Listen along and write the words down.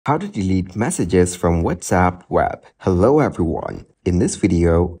How to delete messages from WhatsApp web. Hello everyone. In this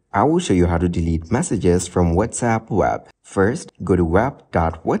video, I will show you how to delete messages from WhatsApp web. First, go to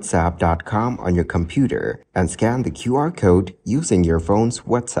web.whatsapp.com on your computer and scan the QR code using your phone's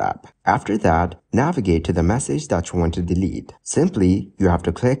WhatsApp. After that, navigate to the message that you want to delete. Simply, you have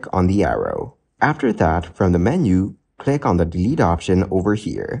to click on the arrow. After that, from the menu, click on the delete option over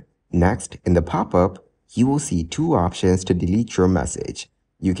here. Next, in the pop-up, you will see two options to delete your message.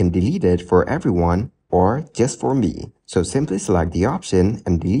 You can delete it for everyone or just for me. So simply select the option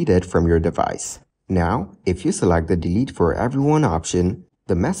and delete it from your device. Now, if you select the delete for everyone option,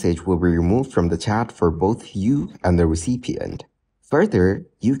 the message will be removed from the chat for both you and the recipient. Further,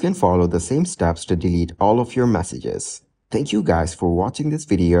 you can follow the same steps to delete all of your messages. Thank you guys for watching this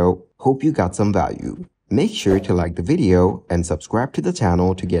video. Hope you got some value. Make sure to like the video and subscribe to the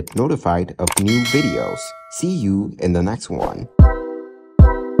channel to get notified of new videos. See you in the next one.